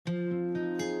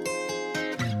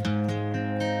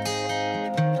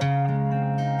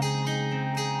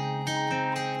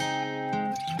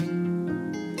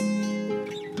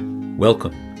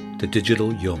Welcome to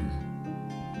Digital Jung,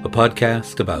 a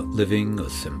podcast about living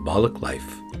a symbolic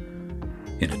life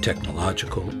in a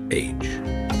technological age.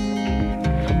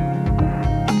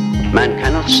 Man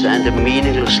cannot stand a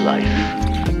meaningless life.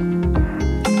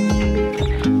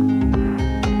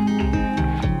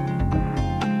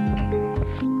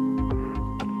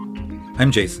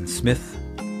 I'm Jason Smith,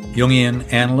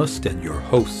 Jungian analyst and your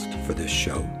host for this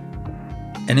show.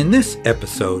 And in this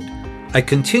episode, I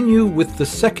continue with the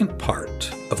second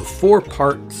part of a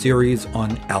 4-part series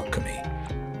on alchemy,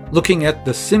 looking at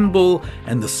the symbol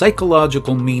and the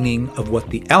psychological meaning of what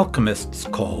the alchemists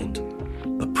called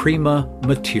the prima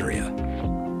materia.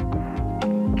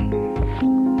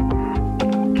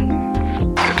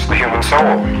 It's the human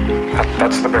soul.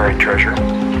 That's the buried treasure.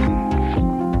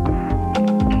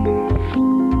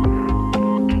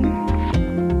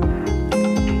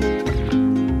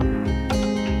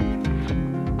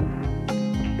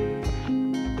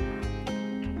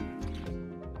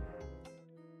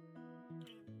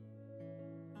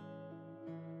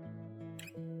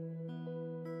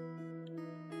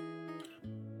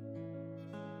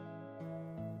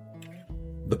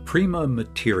 The prima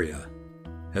materia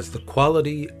has the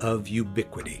quality of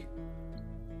ubiquity.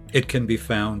 It can be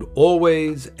found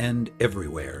always and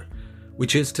everywhere,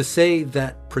 which is to say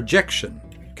that projection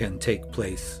can take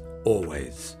place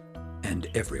always and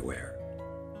everywhere.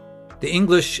 The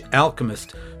English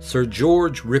alchemist Sir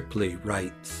George Ripley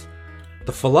writes,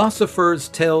 "The philosophers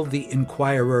tell the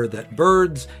inquirer that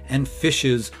birds and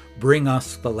fishes bring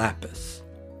us the lapis.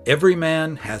 Every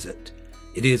man has it.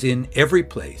 It is in every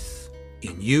place.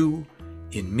 In you,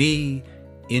 in me,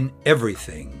 in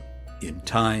everything, in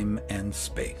time and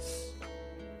space."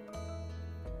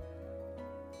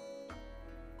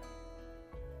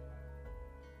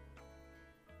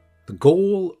 The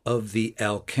goal of the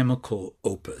alchemical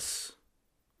opus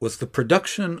was the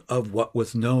production of what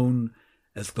was known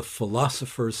as the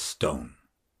Philosopher's Stone.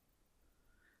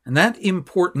 And that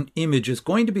important image is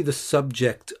going to be the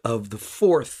subject of the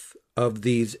 4th of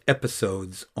these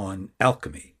episodes on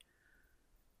alchemy.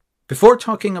 Before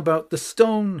talking about the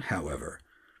stone, however,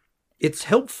 it's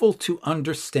helpful to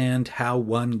understand how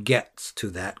one gets to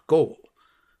that goal.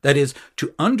 That is,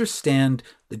 to understand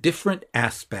the different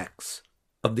aspects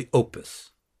of the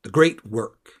opus, the great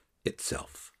work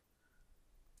itself.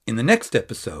 In the next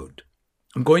episode,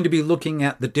 I'm going to be looking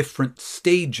at the different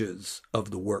stages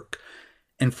of the work.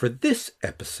 And for this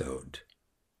episode,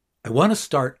 I want to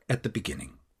start at the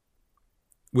beginning,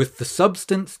 with the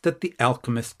substance that the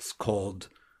alchemists called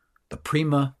the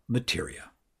prima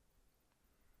materia.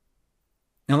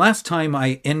 Now, last time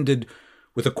I ended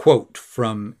with a quote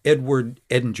from Edward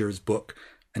Edinger's book,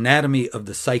 Anatomy of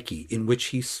the Psyche, in which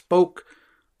he spoke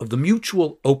of the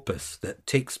mutual opus that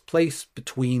takes place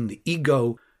between the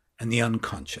ego and the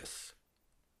unconscious.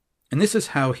 And this is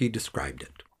how he described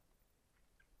it.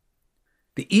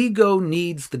 The ego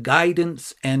needs the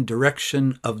guidance and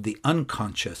direction of the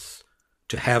unconscious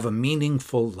to have a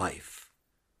meaningful life.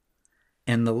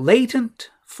 And the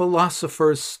latent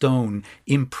philosopher's stone,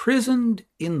 imprisoned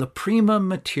in the prima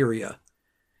materia,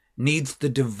 needs the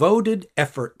devoted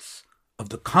efforts of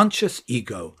the conscious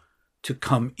ego to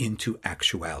come into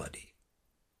actuality.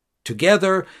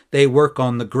 Together, they work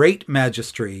on the great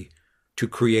magistry to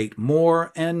create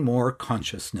more and more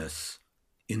consciousness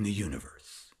in the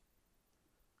universe.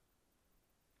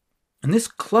 And this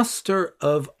cluster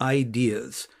of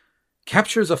ideas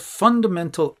captures a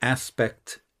fundamental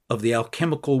aspect of the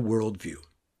alchemical worldview.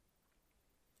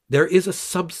 There is a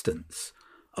substance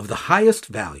of the highest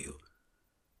value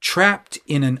trapped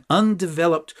in an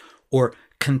undeveloped or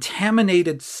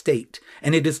contaminated state,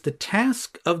 and it is the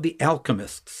task of the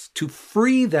alchemists to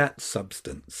free that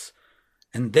substance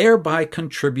and thereby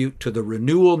contribute to the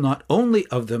renewal not only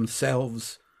of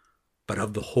themselves, but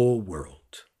of the whole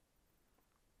world.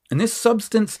 And this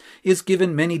substance is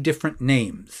given many different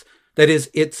names. That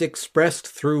is, it's expressed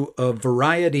through a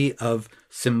variety of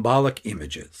symbolic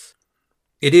images.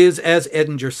 It is, as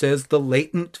Edinger says, the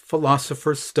latent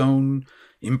philosopher's stone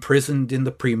imprisoned in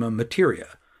the prima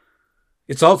materia.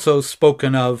 It's also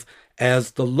spoken of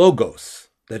as the logos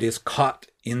that is caught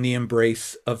in the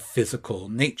embrace of physical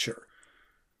nature.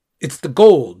 It's the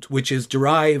gold which is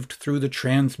derived through the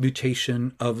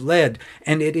transmutation of lead,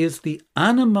 and it is the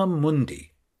anima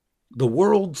mundi, the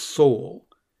world soul,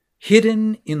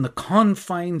 hidden in the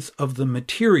confines of the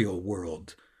material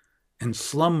world and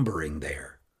slumbering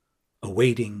there,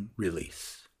 awaiting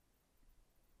release.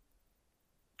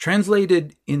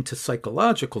 Translated into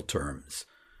psychological terms,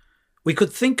 we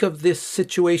could think of this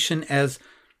situation as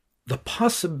the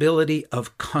possibility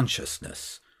of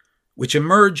consciousness, which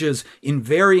emerges in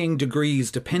varying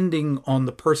degrees depending on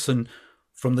the person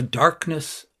from the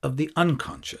darkness of the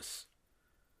unconscious.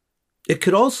 It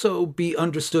could also be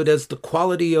understood as the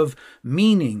quality of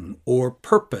meaning or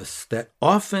purpose that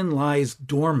often lies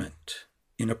dormant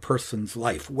in a person's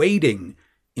life, waiting,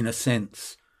 in a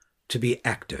sense, to be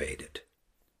activated.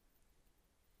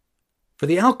 For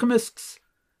the alchemists,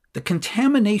 the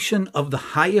contamination of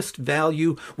the highest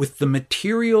value with the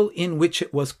material in which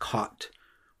it was caught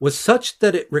was such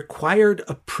that it required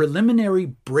a preliminary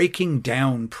breaking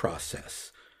down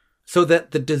process so that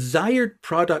the desired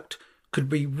product could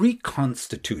be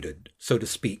reconstituted, so to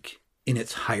speak, in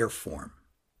its higher form.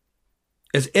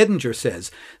 As Edinger says,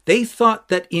 they thought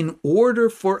that in order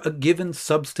for a given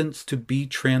substance to be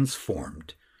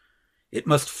transformed, it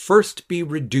must first be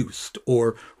reduced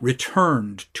or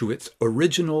returned to its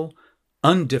original,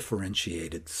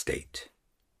 undifferentiated state.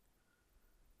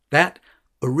 That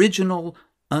original,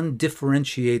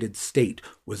 undifferentiated state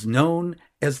was known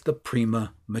as the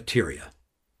prima materia,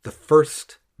 the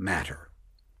first matter.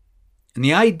 And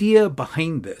the idea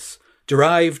behind this,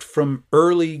 derived from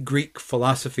early Greek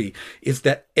philosophy, is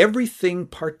that everything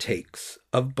partakes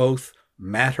of both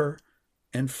matter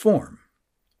and form.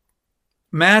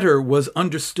 Matter was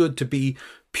understood to be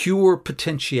pure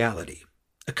potentiality,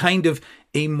 a kind of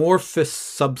amorphous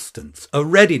substance, a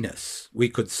readiness, we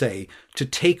could say, to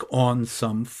take on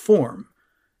some form.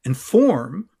 And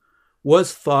form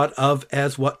was thought of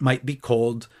as what might be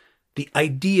called the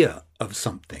idea of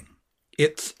something,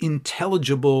 its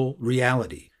intelligible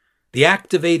reality, the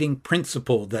activating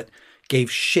principle that gave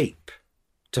shape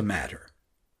to matter.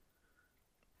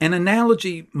 An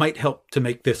analogy might help to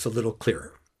make this a little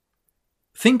clearer.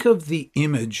 Think of the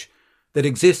image that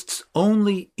exists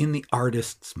only in the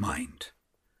artist's mind.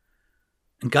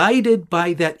 And guided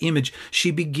by that image,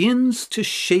 she begins to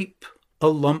shape a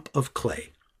lump of clay.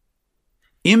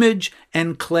 Image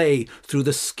and clay, through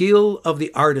the skill of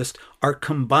the artist, are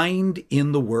combined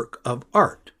in the work of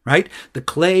art, right? The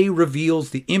clay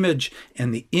reveals the image,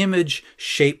 and the image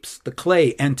shapes the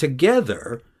clay, and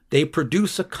together they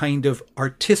produce a kind of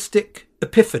artistic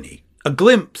epiphany, a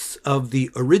glimpse of the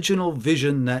original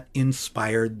vision that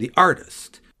inspired the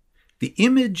artist. The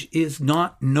image is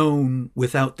not known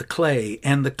without the clay,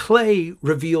 and the clay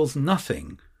reveals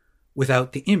nothing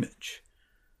without the image.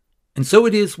 And so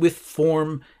it is with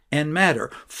form and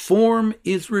matter. Form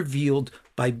is revealed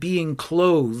by being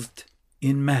clothed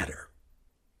in matter.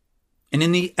 And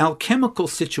in the alchemical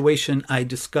situation I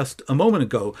discussed a moment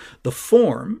ago, the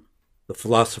form, the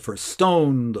philosopher's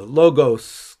stone, the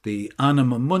logos, the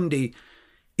anima mundi,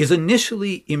 is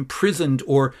initially imprisoned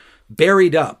or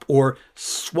buried up or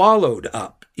swallowed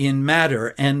up in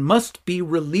matter and must be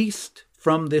released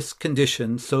from this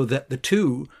condition so that the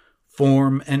two,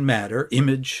 form and matter,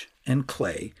 image and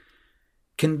clay,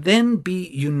 can then be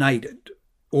united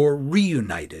or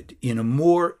reunited in a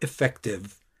more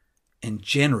effective and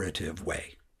generative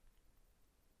way.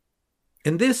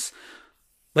 And this,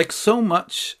 like so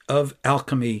much of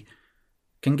alchemy,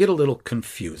 can get a little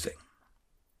confusing.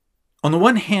 On the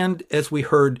one hand, as we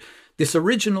heard, this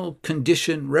original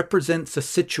condition represents a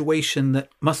situation that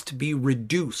must be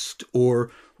reduced or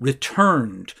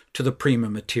returned to the prima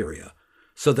materia,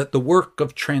 so that the work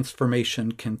of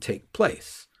transformation can take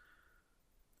place.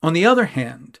 On the other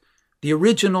hand, the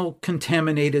original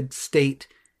contaminated state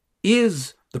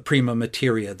is the prima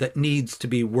materia that needs to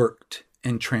be worked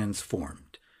and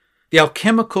transformed. The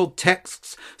alchemical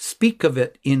texts speak of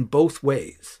it in both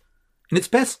ways, and it's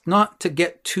best not to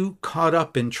get too caught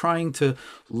up in trying to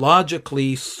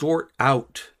logically sort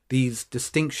out these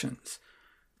distinctions.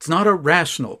 It's not a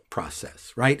rational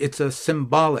process, right? It's a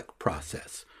symbolic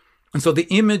process. And so the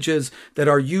images that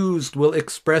are used will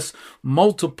express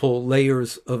multiple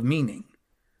layers of meaning.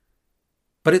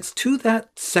 But it's to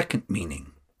that second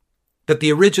meaning, that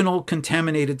the original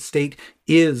contaminated state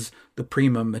is the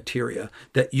prima materia,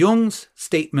 that Jung's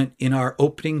statement in our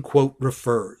opening quote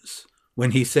refers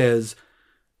when he says,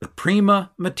 "The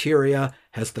prima materia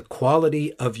has the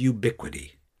quality of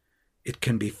ubiquity. It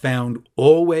can be found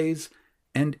always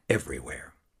and everywhere."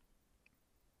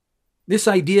 This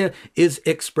idea is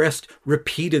expressed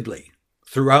repeatedly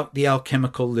throughout the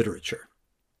alchemical literature.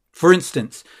 For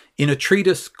instance, in a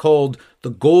treatise called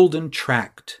The Golden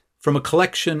Tract, from a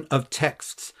collection of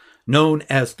texts known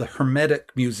as the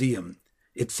Hermetic Museum,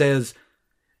 it says,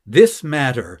 "This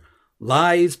matter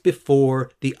lies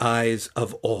before the eyes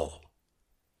of all.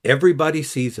 Everybody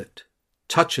sees it,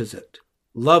 touches it,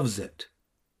 loves it,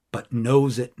 but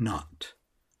knows it not.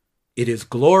 It is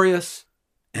glorious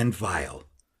and vile,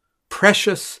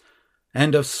 precious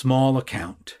and of small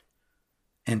account,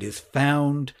 and is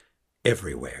found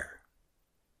everywhere."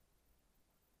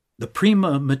 The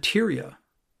prima materia,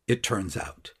 it turns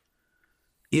out,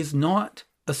 is not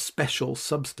a special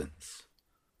substance.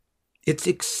 It's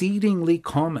exceedingly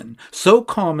common, so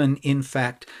common, in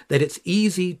fact, that it's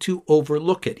easy to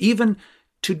overlook it, even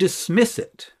to dismiss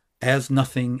it as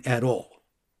nothing at all.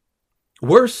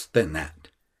 Worse than that,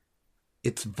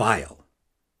 it's vile.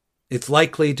 It's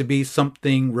likely to be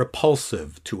something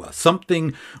repulsive to us,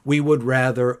 something we would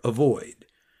rather avoid.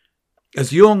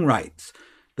 As Jung writes,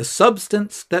 the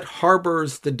substance that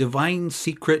harbors the divine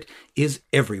secret is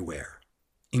everywhere,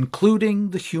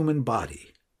 including the human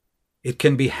body. It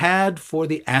can be had for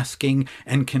the asking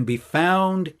and can be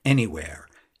found anywhere,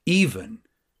 even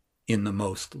in the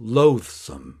most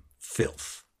loathsome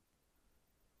filth.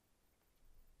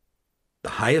 The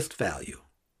highest value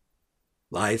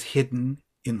lies hidden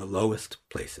in the lowest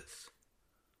places.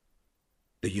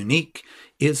 The unique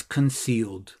is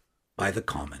concealed by the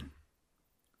common.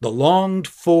 The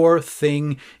longed-for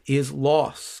thing is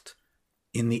lost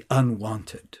in the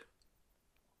unwanted.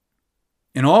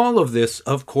 And all of this,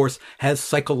 of course, has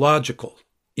psychological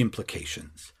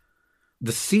implications.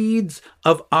 The seeds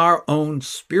of our own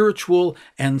spiritual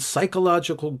and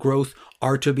psychological growth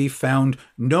are to be found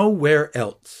nowhere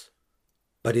else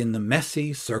but in the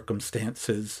messy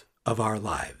circumstances of our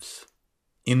lives,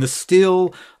 in the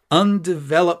still,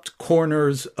 undeveloped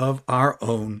corners of our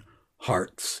own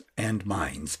hearts and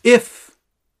minds, if,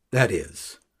 that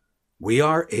is, we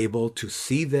are able to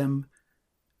see them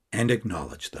and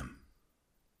acknowledge them.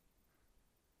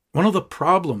 One of the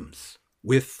problems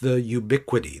with the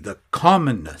ubiquity, the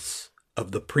commonness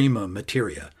of the prima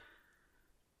materia,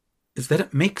 is that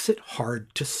it makes it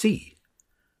hard to see,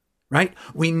 right?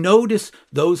 We notice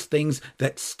those things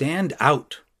that stand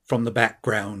out from the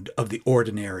background of the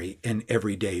ordinary and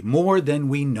everyday more than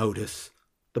we notice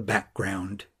the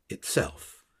background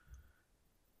itself.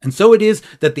 And so it is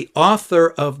that the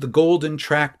author of the Golden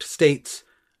Tract states,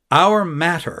 "Our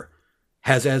matter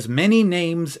has as many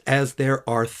names as there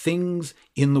are things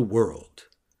in the world.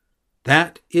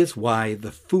 That is why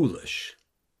the foolish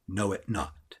know it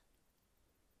not."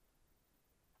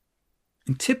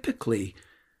 And typically,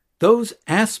 those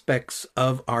aspects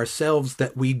of ourselves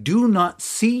that we do not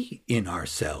see in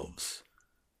ourselves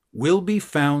will be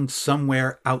found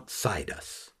somewhere outside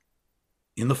us,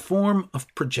 in the form of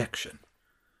projection.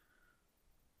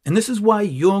 And this is why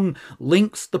Jung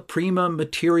links the prima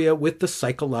materia with the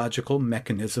psychological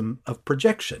mechanism of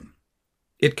projection.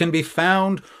 It can be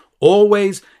found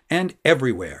always and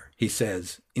everywhere, he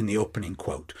says in the opening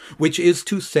quote, which is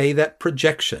to say that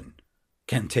projection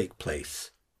can take place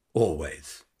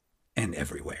always and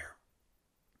everywhere.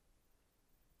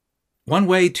 One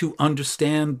way to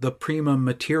understand the prima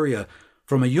materia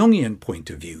from a Jungian point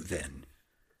of view, then,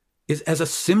 is as a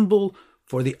symbol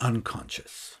for the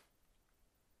unconscious.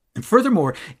 And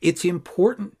furthermore, it's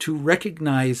important to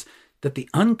recognize that the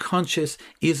unconscious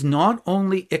is not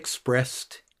only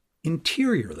expressed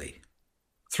interiorly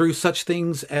through such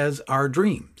things as our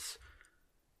dreams.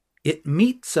 It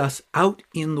meets us out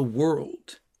in the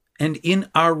world and in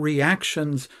our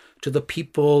reactions to the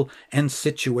people and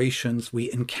situations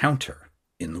we encounter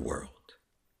in the world.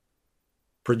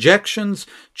 Projections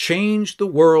change the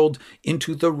world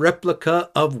into the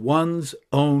replica of one's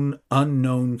own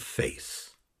unknown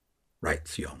face,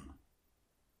 writes Jung.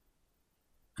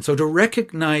 And so to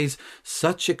recognize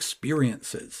such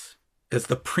experiences as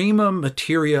the prima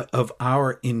materia of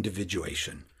our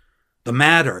individuation, the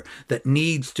matter that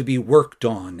needs to be worked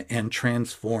on and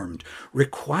transformed,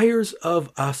 requires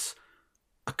of us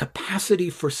a capacity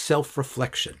for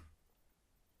self-reflection,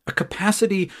 a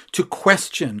capacity to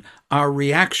question our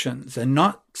reactions and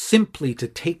not simply to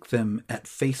take them at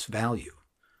face value.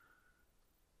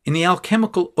 In the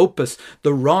alchemical opus,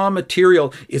 the raw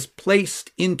material is placed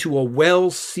into a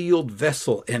well-sealed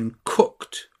vessel and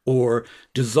cooked or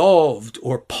dissolved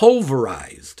or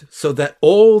pulverized so that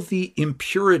all the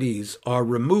impurities are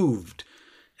removed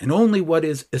and only what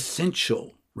is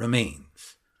essential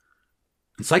remains.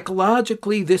 And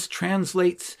psychologically, this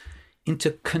translates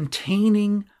into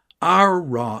containing our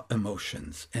raw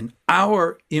emotions and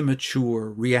our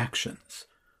immature reactions,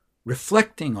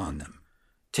 reflecting on them,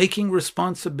 taking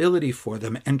responsibility for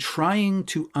them, and trying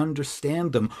to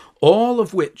understand them, all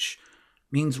of which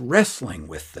means wrestling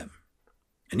with them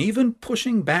and even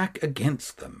pushing back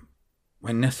against them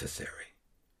when necessary.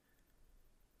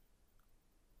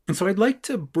 And so I'd like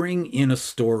to bring in a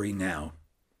story now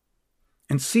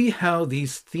and see how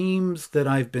these themes that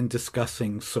I've been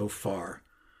discussing so far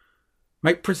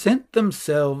might present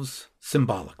themselves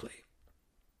symbolically.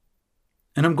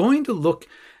 And I'm going to look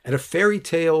at a fairy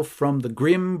tale from the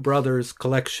Grimm Brothers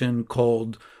collection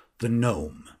called The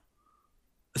Gnome.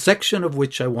 a section of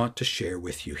which I want to share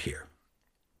with you here.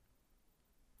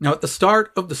 Now, at the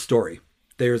start of the story,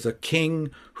 there's a king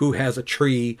who has a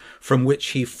tree from which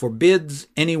he forbids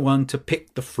anyone to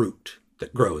pick the fruit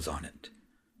that grows on it.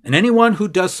 And anyone who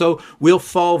does so will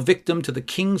fall victim to the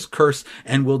king's curse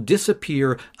and will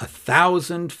disappear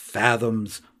 1,000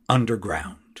 fathoms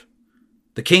underground.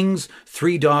 The king's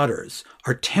 3 daughters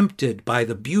are tempted by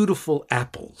the beautiful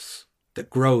apples that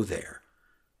grow there.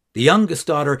 The youngest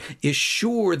daughter is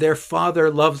sure their father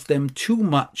loves them too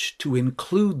much to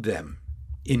include them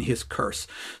in his curse,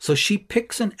 so she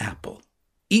picks an apple,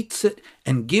 eats it,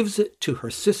 and gives it to her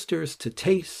sisters to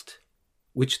taste,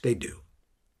 which they do.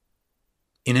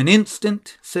 In an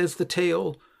instant, says the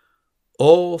tale,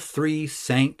 all 3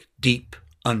 sank deep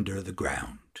under the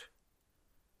ground.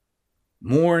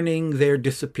 Mourning their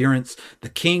disappearance, the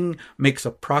king makes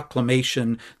a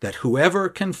proclamation that whoever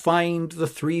can find the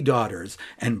 3 daughters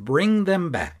and bring them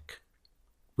back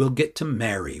will get to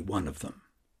marry one of them.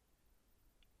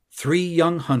 3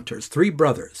 young hunters, 3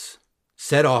 brothers,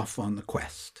 set off on the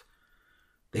quest.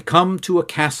 They come to a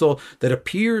castle that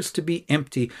appears to be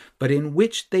empty, but in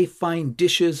which they find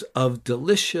dishes of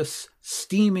delicious,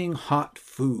 steaming hot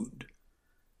food.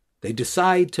 They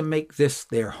decide to make this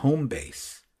their home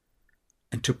base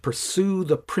and to pursue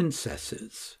the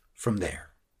princesses from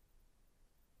there.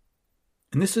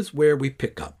 And this is where we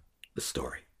pick up the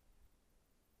story.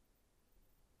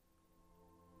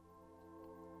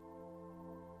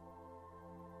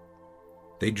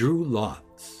 They drew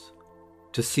lots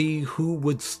to see who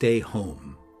would stay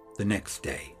home the next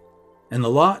day, and the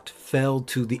lot fell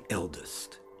to the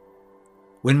eldest.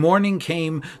 When morning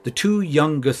came, the 2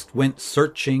 youngest went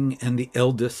searching, and the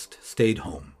eldest stayed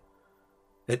home.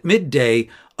 At midday,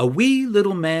 a wee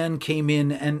little man came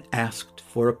in and asked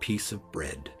for a piece of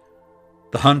bread.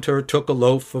 The hunter took a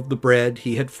loaf of the bread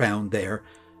he had found there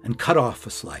and cut off a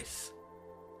slice.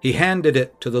 He handed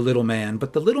it to the little man,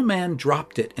 but the little man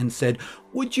dropped it and said,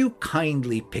 "Would you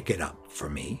kindly pick it up for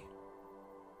me?"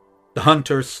 The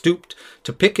hunter stooped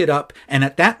to pick it up, and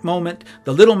at that moment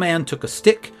the little man took a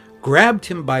stick, grabbed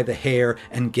him by the hair,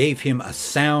 and gave him a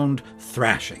sound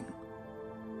thrashing.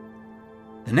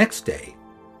 The next day,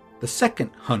 the second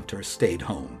hunter stayed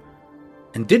home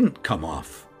and didn't come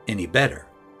off any better.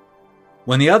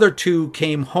 When the other 2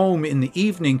 came home in the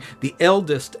evening, the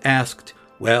eldest asked,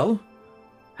 "Well,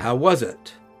 how was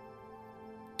it?"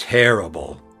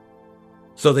 "Terrible."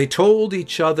 So they told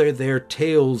each other their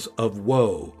tales of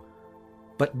woe,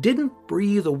 but didn't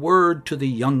breathe a word to the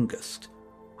youngest,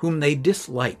 whom they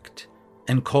disliked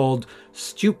and called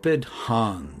Stupid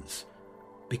Hans,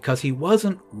 because he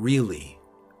wasn't really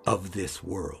of this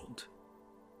world.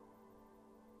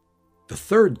 The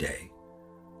 3rd day,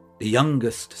 the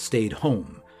youngest stayed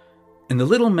home, and the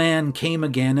little man came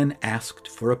again and asked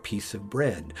for a piece of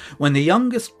bread. When the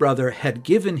youngest brother had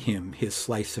given him his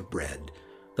slice of bread,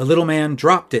 the little man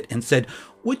dropped it and said,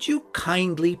 "Would you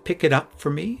kindly pick it up for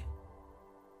me?"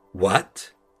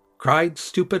 "What?" cried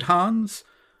Stupid Hans.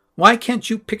 "Why can't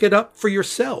you pick it up for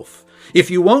yourself? If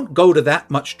you won't go to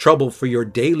that much trouble for your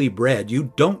daily bread,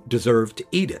 you don't deserve to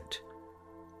eat it."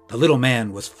 The little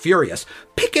man was furious.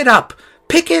 "Pick it up!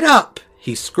 Pick it up!"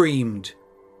 he screamed.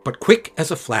 But quick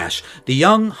as a flash, the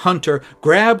young hunter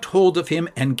grabbed hold of him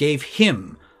and gave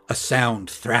him a sound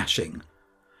thrashing.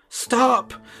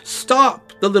 "Stop!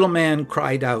 Stop!" the little man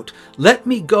cried out. "Let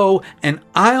me go, and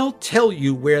I'll tell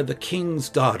you where the king's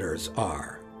daughters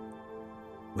are."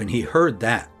 When he heard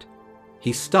that,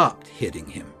 he stopped hitting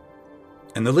him,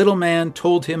 and the little man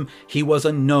told him he was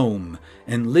a gnome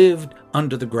and lived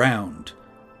under the ground.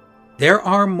 "There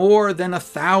are more than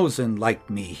 1,000 like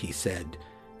me," he said,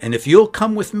 "and if you'll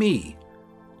come with me,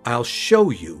 I'll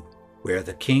show you where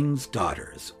the king's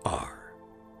daughters are."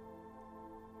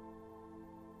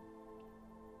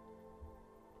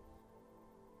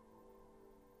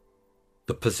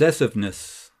 The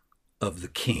possessiveness of the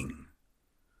king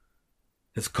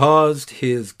has caused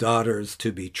his daughters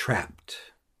to be trapped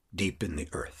deep in the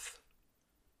earth.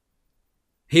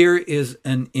 Here is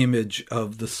an image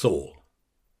of the soul,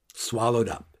 swallowed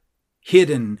up,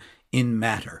 hidden in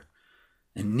matter,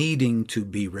 and needing to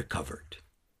be recovered.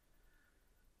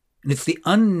 And it's the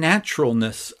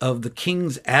unnaturalness of the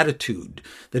king's attitude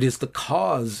that is the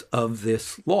cause of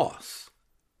this loss.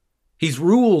 He's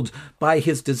ruled by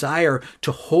his desire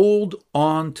to hold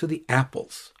on to the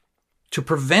apples, to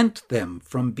prevent them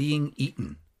from being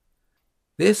eaten.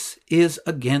 This is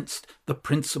against the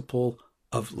principle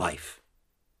of life,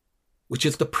 which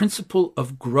is the principle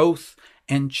of growth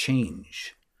and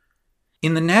change.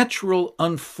 In the natural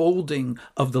unfolding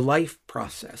of the life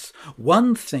process,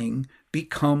 one thing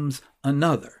becomes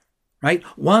another, right?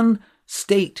 One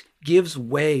state gives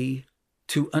way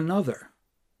to another.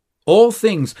 All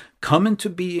things come into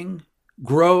being,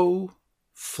 grow,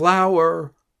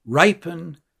 flower,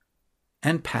 ripen,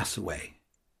 and pass away.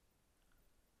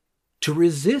 To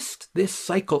resist this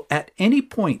cycle at any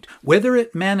point, whether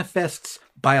it manifests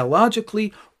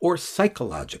biologically or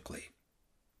psychologically,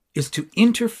 is to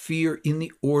interfere in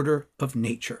the order of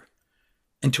nature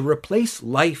and to replace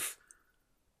life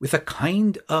with a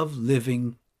kind of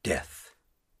living death.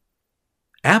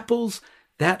 Apples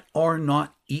that are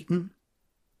not eaten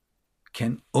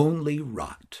can only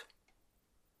rot.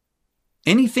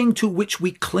 Anything to which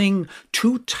we cling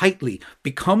too tightly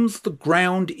becomes the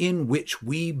ground in which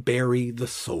we bury the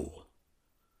soul.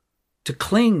 To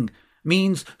cling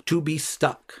means to be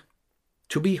stuck,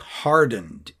 to be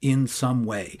hardened in some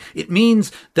way. It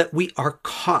means that we are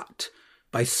caught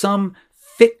by some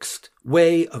fixed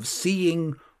way of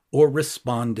seeing or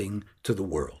responding to the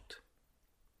world.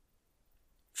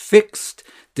 Fixed,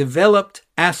 developed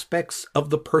aspects of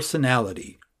the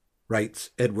personality,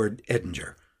 writes Edward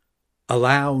Edinger,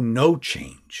 allow no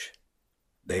change.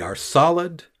 They are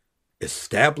solid,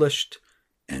 established,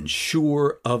 and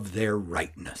sure of their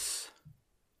rightness.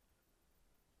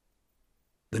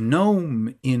 The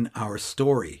gnome in our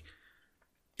story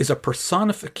is a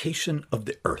personification of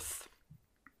the earth,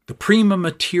 the prima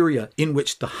materia in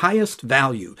which the highest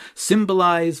value,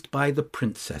 symbolized by the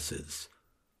princesses,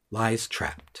 lies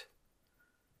trapped.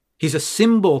 He's a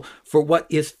symbol for what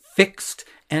is fixed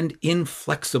and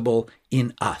inflexible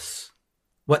in us,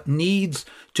 what needs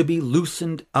to be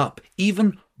loosened up,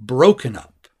 even broken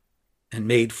up, and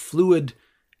made fluid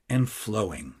and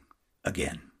flowing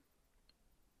again.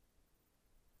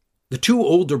 The two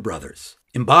older brothers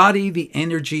embody the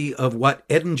energy of what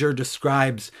Edinger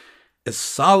describes as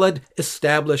solid,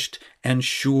 established, and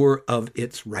sure of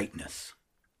its rightness,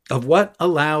 of what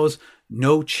allows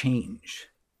no change.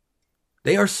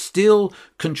 They are still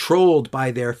controlled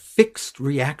by their fixed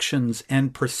reactions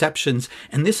and perceptions,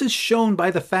 and this is shown by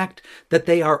the fact that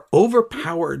they are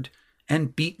overpowered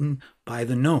and beaten by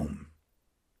the gnome.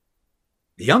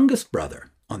 The youngest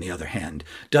brother, on the other hand,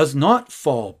 does not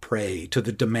fall prey to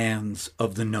the demands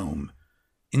of the gnome.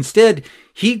 Instead,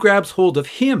 he grabs hold of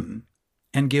him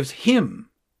and gives him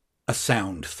a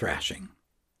sound thrashing.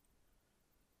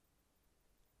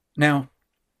 Now,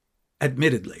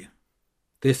 admittedly,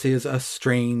 this is a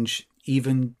strange,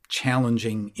 even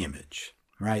challenging image,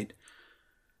 right?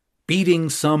 Beating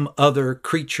some other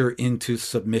creature into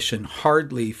submission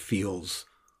hardly feels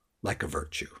like a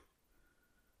virtue.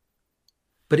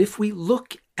 But if we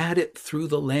look at it through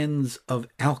the lens of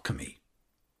alchemy,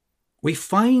 we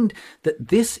find that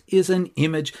this is an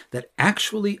image that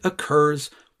actually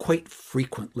occurs quite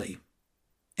frequently,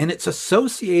 and it's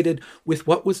associated with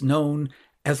what was known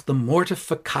as the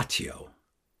mortificatio.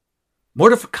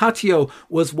 Mortificatio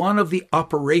was one of the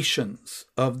operations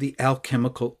of the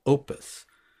alchemical opus.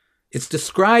 It's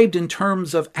described in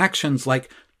terms of actions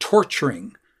like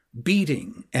torturing,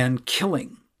 beating, and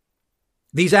killing.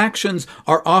 These actions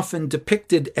are often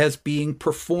depicted as being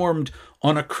performed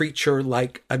on a creature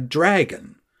like a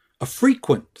dragon, a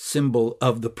frequent symbol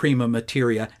of the prima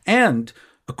materia, and,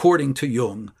 according to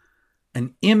Jung,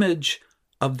 an image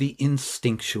of the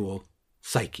instinctual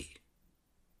psyche.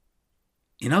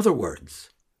 In other words,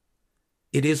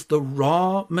 it is the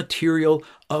raw material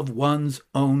of one's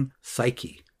own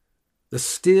psyche, the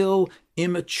still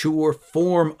immature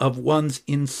form of one's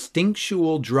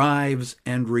instinctual drives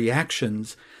and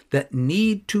reactions that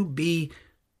need to be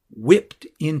whipped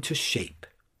into shape,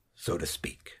 so to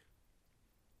speak.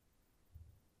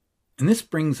 And this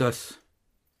brings us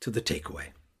to the takeaway.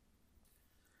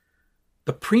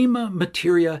 The prima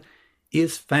materia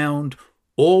is found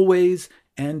always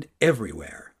and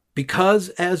everywhere, because,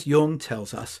 as Jung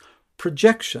tells us,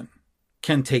 projection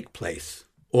can take place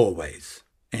always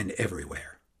and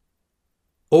everywhere.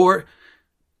 Or,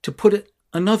 to put it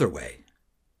another way,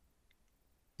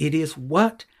 it is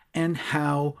what and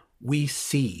how we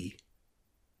see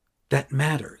that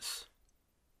matters.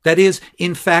 That is,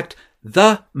 in fact,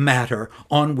 the matter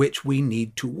on which we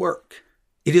need to work.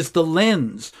 It is the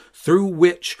lens through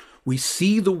which we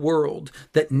see the world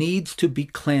that needs to be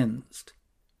cleansed.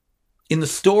 In the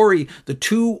story, the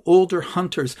two older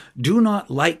hunters do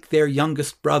not like their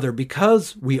youngest brother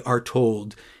because, we are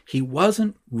told, he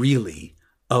wasn't really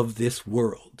of this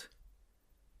world.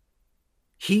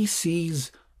 He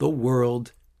sees the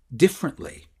world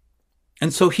differently,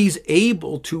 and so he's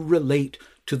able to relate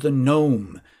to the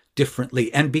gnome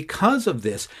differently, and because of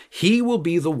this, he will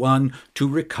be the one to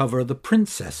recover the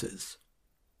princesses,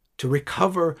 to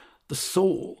recover the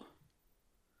soul.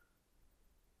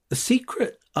 The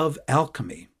secret of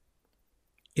alchemy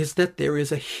is that there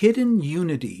is a hidden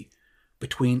unity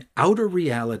between outer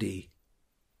reality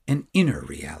and inner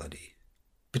reality,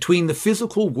 between the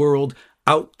physical world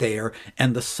out there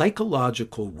and the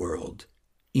psychological world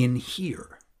in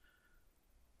here.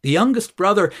 The youngest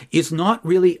brother is not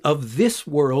really of this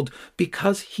world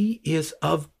because he is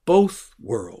of both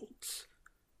worlds.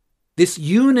 This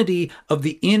unity of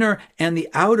the inner and the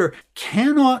outer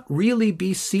cannot really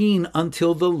be seen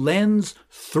until the lens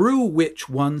through which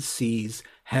one sees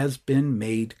has been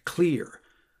made clear,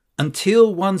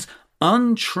 until one's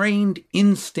untrained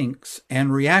instincts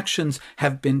and reactions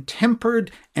have been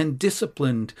tempered and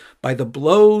disciplined by the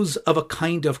blows of a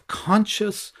kind of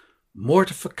conscious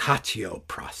mortificatio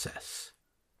process.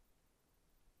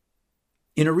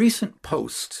 In a recent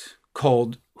post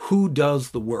called Who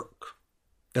Does the Work,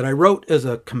 that I wrote as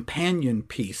a companion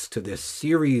piece to this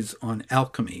series on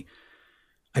alchemy,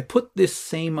 I put this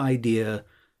same idea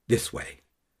this way.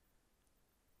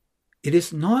 It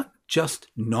is not just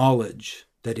knowledge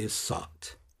that is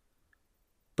sought,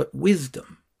 but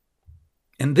wisdom.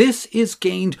 And this is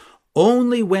gained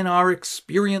only when our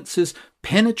experiences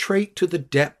penetrate to the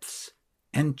depths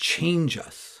and change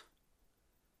us.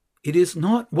 It is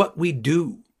not what we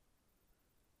do.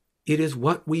 It is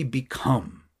what we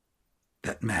become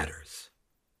that matters.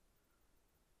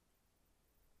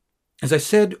 As I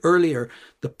said earlier,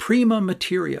 the prima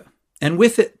materia, and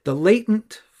with it the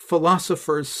latent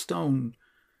philosopher's stone,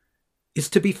 is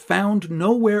to be found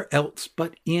nowhere else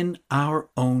but in our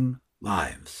own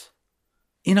lives,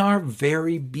 in our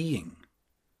very being.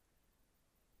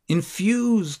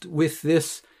 Infused with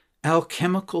this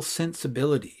alchemical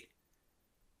sensibility,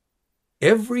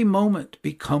 every moment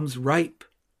becomes ripe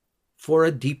for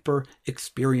a deeper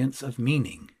experience of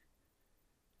meaning,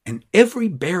 and every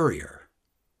barrier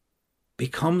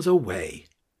becomes a way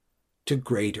to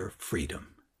greater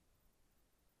freedom.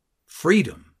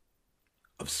 Freedom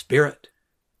of spirit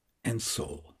and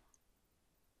soul.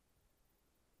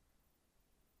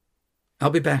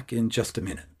 I'll be back in just a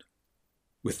minute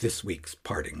with this week's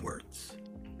parting words.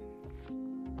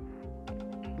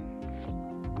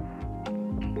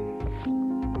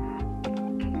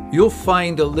 You'll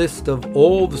find a list of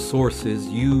all the sources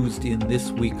used in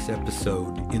this week's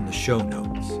episode in the show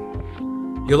notes.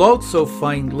 You'll also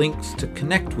find links to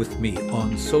connect with me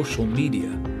on social media,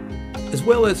 as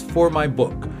well as for my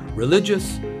book,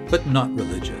 Religious but Not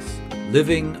Religious,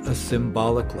 Living a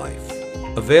Symbolic Life,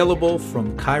 available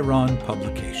from Chiron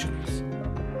Publications.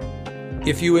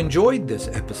 If you enjoyed this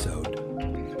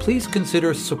episode, please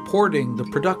consider supporting the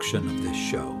production of this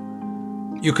show.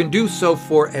 You can do so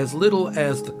for as little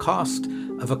as the cost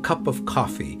of a cup of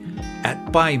coffee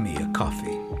at Buy Me a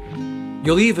Coffee.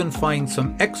 You'll even find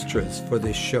some extras for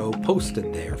this show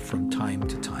posted there from time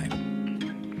to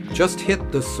time. Just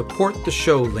hit the Support the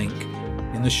Show link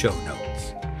in the show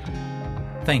notes.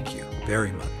 Thank you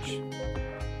very much.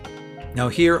 Now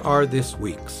here are this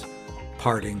week's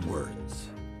parting words.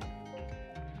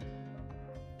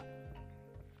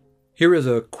 Here is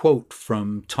a quote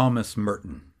from Thomas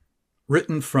Merton,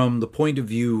 written from the point of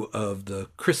view of the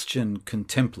Christian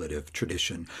contemplative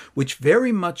tradition, which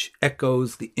very much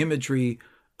echoes the imagery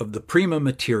of the prima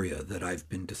materia that I've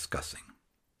been discussing.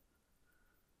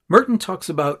 Merton talks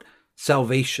about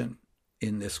salvation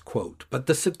in this quote, but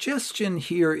the suggestion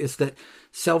here is that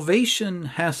salvation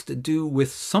has to do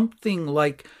with something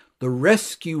like the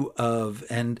rescue of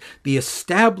and the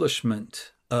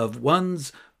establishment of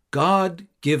one's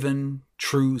God-given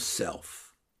true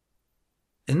self.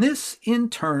 And this, in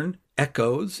turn,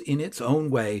 echoes, in its own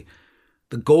way,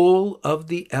 the goal of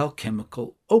the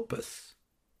alchemical opus,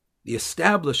 the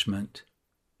establishment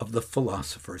of the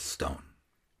philosopher's stone.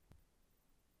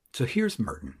 So here's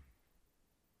Merton.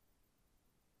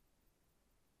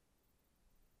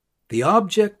 The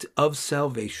object of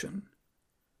salvation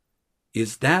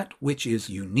is that which is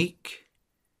unique,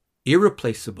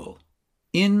 irreplaceable,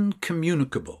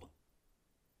 incommunicable,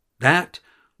 that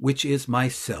which is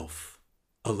myself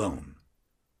alone.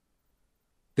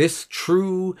 This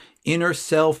true inner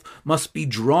self must be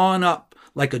drawn up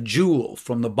like a jewel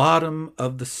from the bottom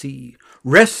of the sea,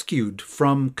 rescued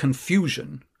from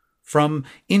confusion, from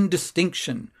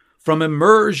indistinction, from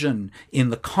immersion in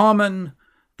the common,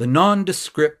 the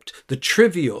nondescript, the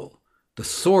trivial, the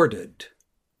sordid,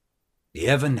 the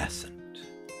evanescent.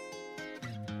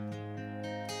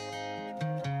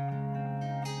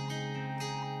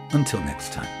 Until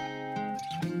next time.